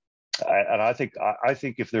 And I think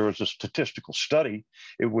if there was a statistical study,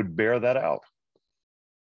 it would bear that out.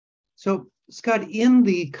 So, Scott, in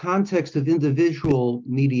the context of individual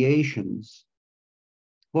mediations,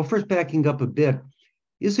 well, first backing up a bit,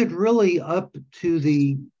 is it really up to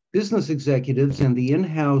the business executives and the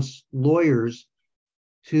in-house lawyers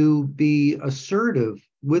to be assertive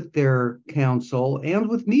with their counsel and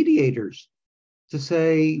with mediators to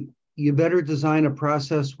say, you better design a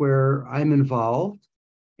process where I'm involved,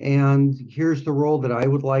 and here's the role that I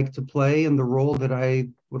would like to play and the role that I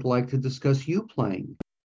would like to discuss you playing?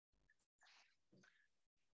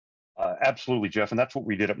 Absolutely, Jeff, and that's what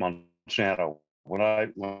we did at Monsanto. When I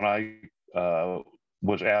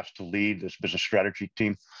was asked to lead this business strategy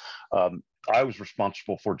team, I was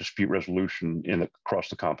responsible for dispute resolution across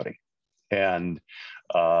the company, and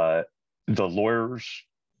the lawyers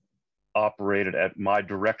operated at my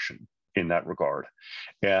direction in that regard,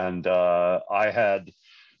 and I had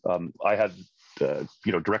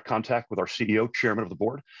direct contact with our CEO, chairman of the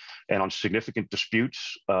board, and on significant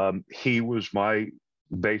disputes, he was my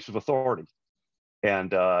base of authority.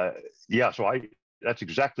 And so that's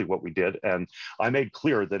exactly what we did. And I made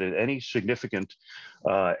clear that in any significant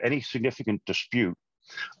dispute,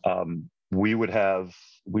 we would have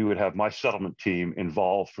my settlement team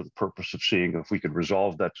involved for the purpose of seeing if we could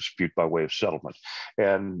resolve that dispute by way of settlement.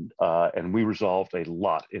 And we resolved a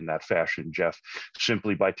lot in that fashion, Jeff,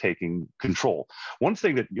 simply by taking control. One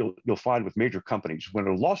thing that you'll find with major companies, when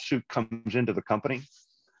a lawsuit comes into the company,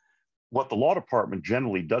 what the law department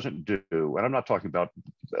generally doesn't do, and I'm not talking about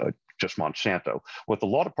just Monsanto, what the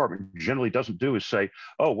law department generally doesn't do is say,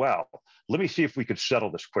 oh, wow, let me see if we could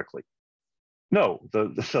settle this quickly. No,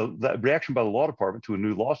 so the reaction by the law department to a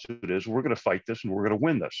new lawsuit is, we're going to fight this and we're going to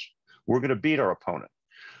win this. We're going to beat our opponent.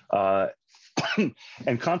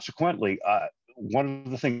 And consequently, one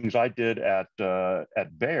of the things I did at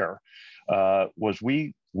Bayer was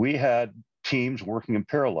we had teams working in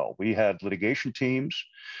parallel. We had litigation teams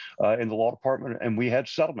in the law department, and we had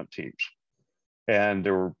settlement teams. And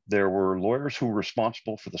there were lawyers who were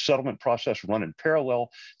responsible for the settlement process run in parallel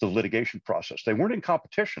to the litigation process. They weren't in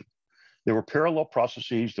competition. There were parallel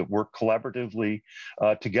processes that worked collaboratively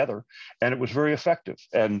together, and it was very effective.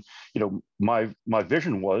 And my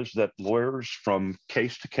vision was that lawyers from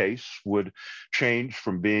case to case would change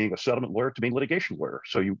from being a settlement lawyer to being a litigation lawyer.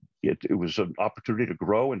 So it was an opportunity to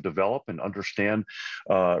grow and develop and understand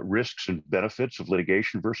risks and benefits of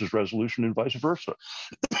litigation versus resolution, and vice versa.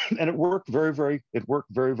 And it worked very,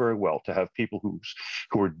 very well to have people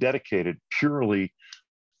who are dedicated purely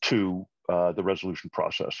to the resolution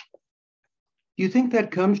process. Do you think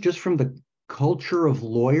that comes just from the culture of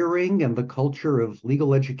lawyering and the culture of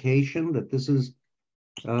legal education, that this is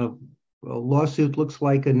a lawsuit looks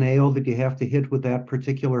like a nail that you have to hit with that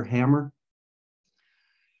particular hammer?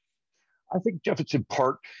 I think, Jeff, it's in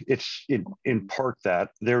part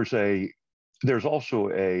that there's also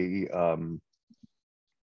a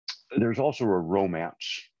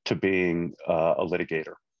romance to being a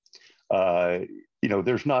litigator.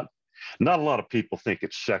 There's not a lot of people think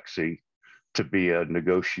it's sexy to be a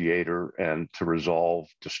negotiator and to resolve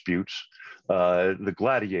disputes. the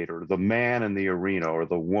gladiator, the man in the arena, or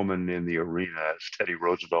the woman in the arena, as Teddy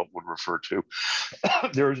Roosevelt would refer to.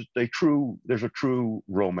 There's a true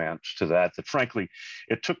romance to that. That frankly,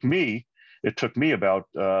 it took me about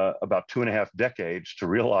 2.5 decades to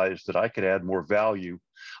realize that I could add more value.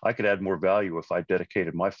 I could add more value if I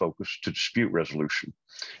dedicated my focus to dispute resolution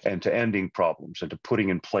and to ending problems and to putting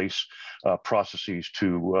in place processes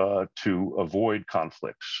to avoid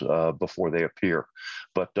conflicts before they appear.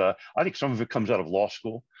 But I think some of it comes out of law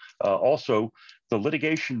school. Also, the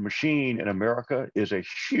litigation machine in America is a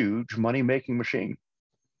huge money-making machine.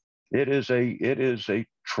 It is a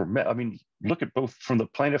tremendous. I mean, look at both from the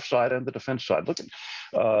plaintiff side and the defense side. Look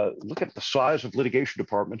at the size of litigation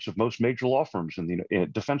departments of most major law firms in the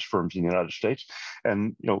defense firms in the United States,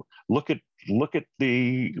 and look at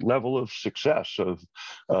the level of success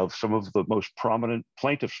of some of the most prominent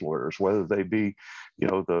plaintiffs lawyers, whether they be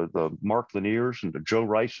the Mark Laniers and the Joe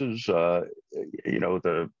Rices, the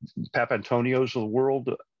Papantonios of the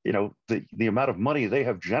world. The amount of money they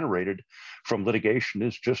have generated from litigation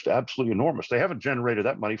is just absolutely enormous. They haven't generated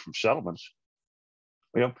that money from settlements.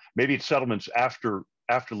 Maybe it's settlements after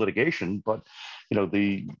litigation, but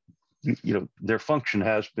their function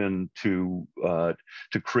has been to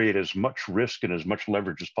create as much risk and as much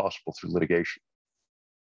leverage as possible through litigation.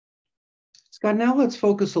 Scott, now let's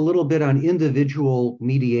focus a little bit on individual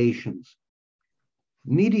mediations.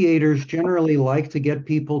 Mediators generally like to get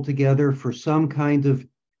people together for some kind of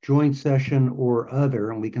joint session or other,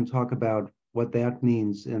 and we can talk about what that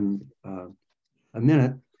means in a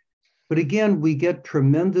minute. But again, we get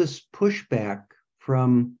tremendous pushback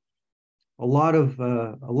from a lot of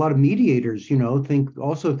mediators.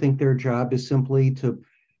 Think their job is simply to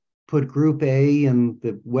put Group A in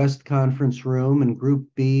the West Conference room and Group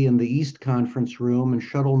B in the East Conference room and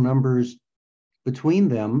shuttle numbers between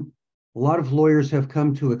them. A lot of lawyers have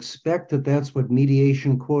come to expect that that's what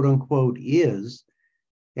mediation, quote unquote, is.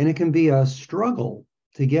 And it can be a struggle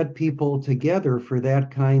to get people together for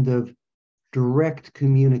that kind of direct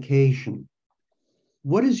communication.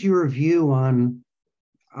 What is your view on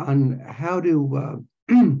how to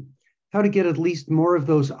get at least more of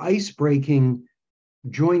those ice-breaking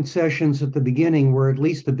joint sessions at the beginning, where at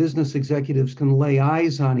least the business executives can lay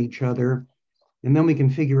eyes on each other, and then we can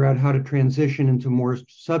figure out how to transition into more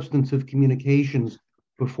substantive communications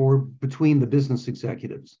between the business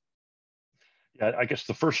executives? I guess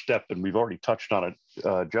the first step, and we've already touched on it,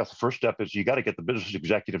 Jeff, the first step is you got to get the business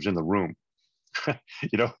executives in the room.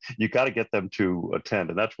 You got to get them to attend.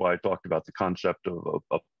 And that's why I talked about the concept of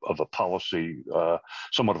a policy,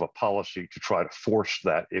 somewhat of a policy to try to force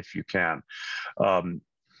that if you can.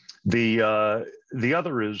 The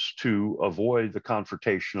other is to avoid the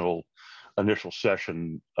confrontational initial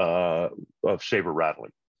session of saber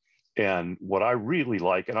rattling. And what I really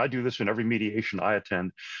like, and I do this in every mediation I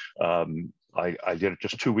attend, I did it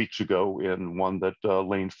just 2 weeks ago in one that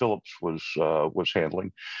Lane Phillips was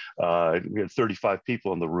handling. We had 35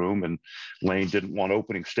 people in the room, and Lane didn't want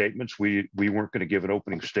opening statements. We weren't going to give an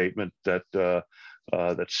opening statement that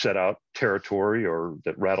set out territory or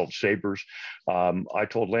that rattled sabers. I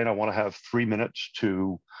told Lane I want to have 3 minutes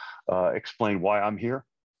to explain why I'm here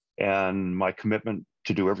and my commitment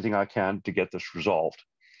to do everything I can to get this resolved.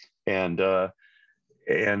 And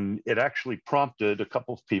it actually prompted a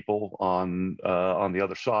couple of people on the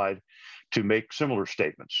other side to make similar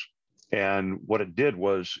statements. And what it did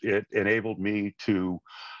was it enabled me to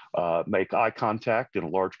make eye contact in a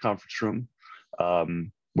large conference room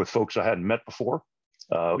with folks I hadn't met before.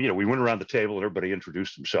 We went around the table and everybody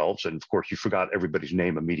introduced themselves, and of course you forgot everybody's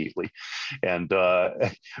name immediately. And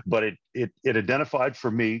but it identified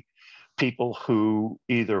for me people who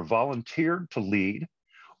either volunteered to lead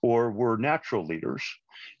or were natural leaders,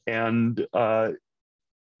 and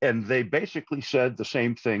they basically said the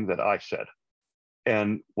same thing that I said.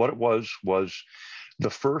 And what it was the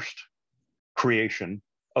first creation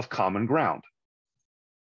of common ground.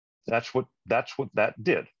 That's what that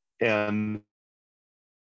did. And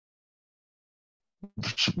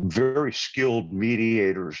very skilled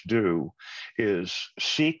mediators do is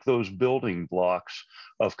seek those building blocks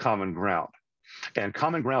of common ground. And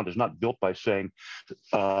common ground is not built by saying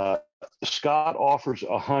Scott offers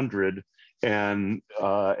 100 and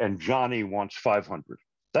Johnny wants 500.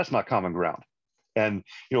 That's not common ground. And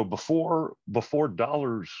before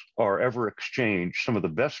dollars are ever exchanged, some of the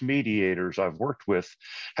best mediators I've worked with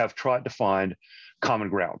have tried to find common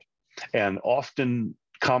ground. And often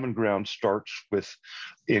common ground starts with,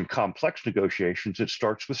 in complex negotiations, it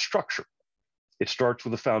starts with structure. It starts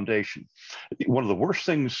with a foundation. One of the worst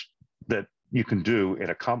things that you can do in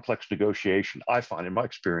a complex negotiation, I find in my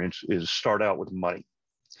experience, is start out with money.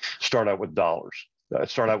 Start out with dollars.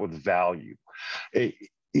 Start out with value.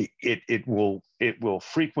 It will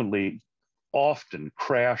frequently, often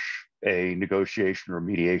crash a negotiation or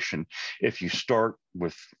mediation if you start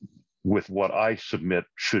with what I submit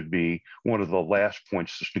should be one of the last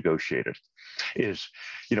points that's negotiated. Is,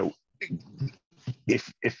 you know,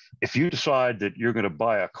 if you decide that you're going to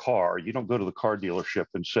buy a car, you don't go to the car dealership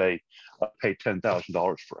and say, pay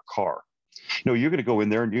 $10,000 for a car. No, you're going to go in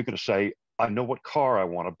there and you're going to say, I know what car I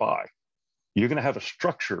want to buy. You're going to have a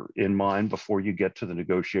structure in mind before you get to the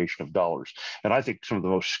negotiation of dollars. And I think some of the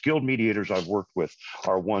most skilled mediators I've worked with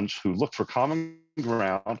are ones who look for common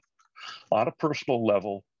ground on a personal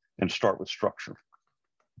level and start with structure.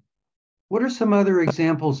 What are some other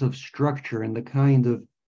examples of structure in the kind of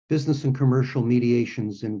business and commercial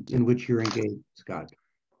mediations in which you're engaged, Scott?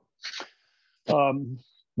 Well,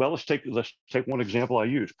 let's take one example I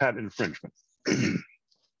use: patent infringement.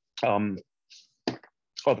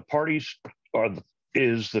 Are the parties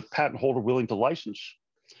is the patent holder willing to license,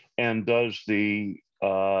 and does the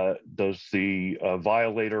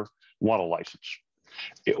violator want a license,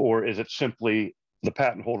 or is it simply the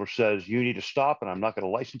patent holder says you need to stop and I'm not going to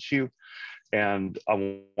license you, and I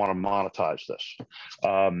want to monetize this?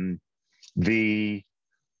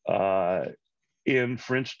 In,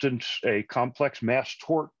 for instance, a complex mass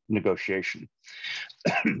tort negotiation,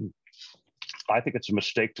 I think it's a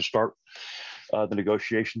mistake to start the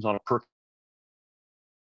negotiations on a per.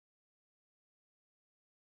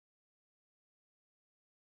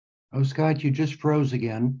 Oh, Scott, you just froze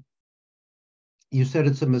again. You said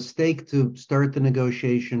it's a mistake to start the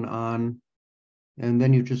negotiation on, and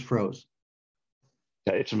then you just froze.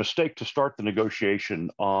 Yeah, it's a mistake to start the negotiation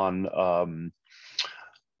on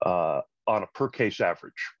a per case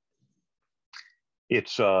average.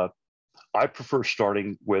 It's I prefer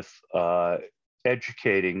starting with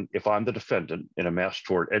educating, if I'm the defendant in a mass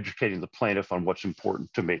tort, educating the plaintiff on what's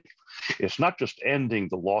important to me. It's not just ending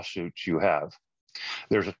the lawsuits you have.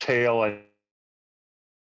 There's a tail I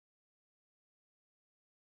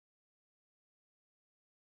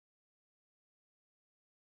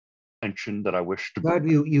mentioned that I wish to. God,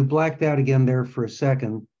 you blacked out again there for a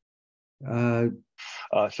second.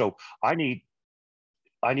 So I need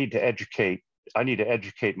to educate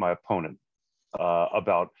my opponent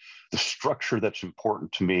about the structure that's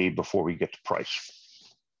important to me before we get to price.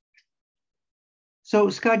 So,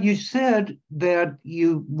 Scott, you said that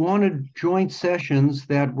you wanted joint sessions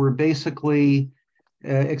that were basically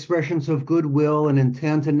expressions of goodwill and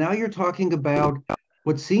intent, and now you're talking about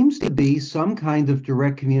what seems to be some kind of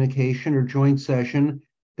direct communication or joint session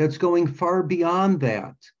that's going far beyond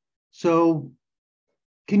that. So,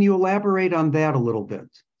 can you elaborate on that a little bit?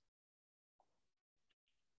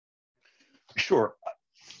 Sure.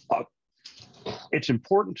 It's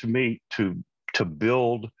important to me to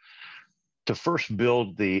first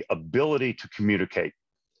build the ability to communicate,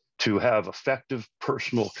 to have effective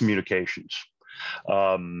personal communications.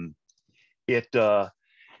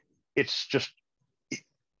 It's just,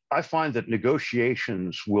 I find that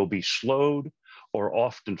negotiations will be slowed or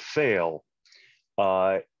often fail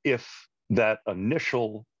if that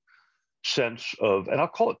initial sense of, and I'll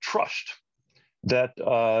call it trust, that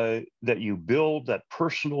you build, that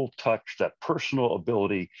personal touch, that personal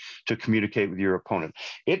ability to communicate with your opponent.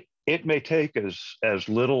 It may take as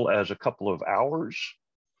little as a couple of hours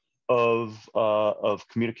of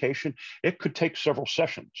communication. It could take several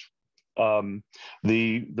sessions. The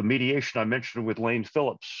mediation I mentioned with Lane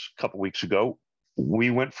Phillips a couple of weeks ago,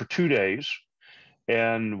 we went for 2 days,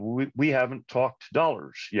 and we haven't talked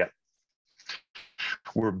dollars yet.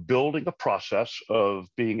 We're building a process of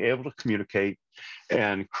being able to communicate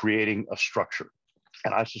and creating a structure.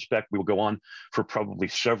 And I suspect we will go on for probably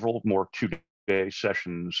several more 2-day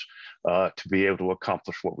sessions to be able to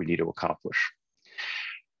accomplish what we need to accomplish.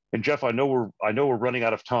 And Jeff, I know we're running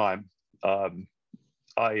out of time. I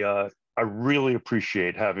really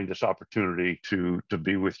appreciate having this opportunity to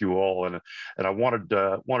be with you all, and I wanted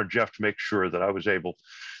Jeff to make sure that I was able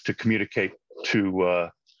to communicate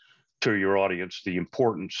to your audience the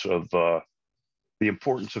importance of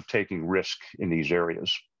taking risk in these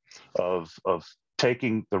areas, of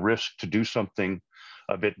taking the risk to do something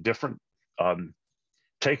a bit different,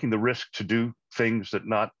 taking the risk to do things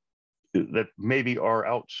that maybe are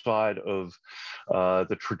outside of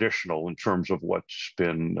the traditional in terms of what's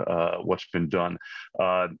been done.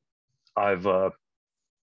 I've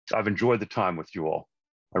enjoyed the time with you all.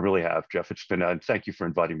 I really have, Jeff. It's been, thank you for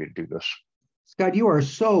inviting me to do this. Scott, you are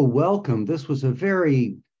so welcome. This was a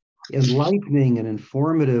very enlightening and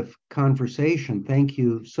informative conversation. Thank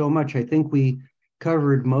you so much. I think we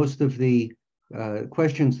covered most of the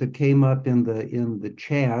questions that came up in the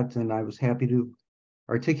chat, and I was happy to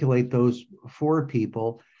articulate those for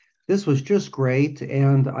people. This was just great,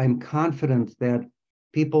 and I'm confident that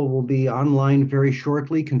people will be online very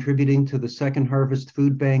shortly contributing to the Second Harvest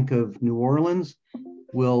Food Bank of New Orleans.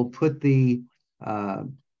 We'll put the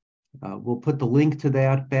link to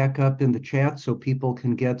that back up in the chat so people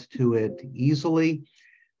can get to it easily.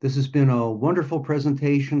 This has been a wonderful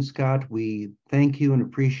presentation, Scott. We thank you and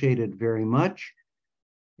appreciate it very much.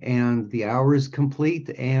 And the hour is complete,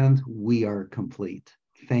 and we are complete.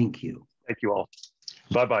 Thank you. Thank you all.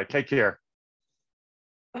 Bye-bye. Take care.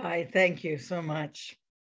 Bye. Thank you so much.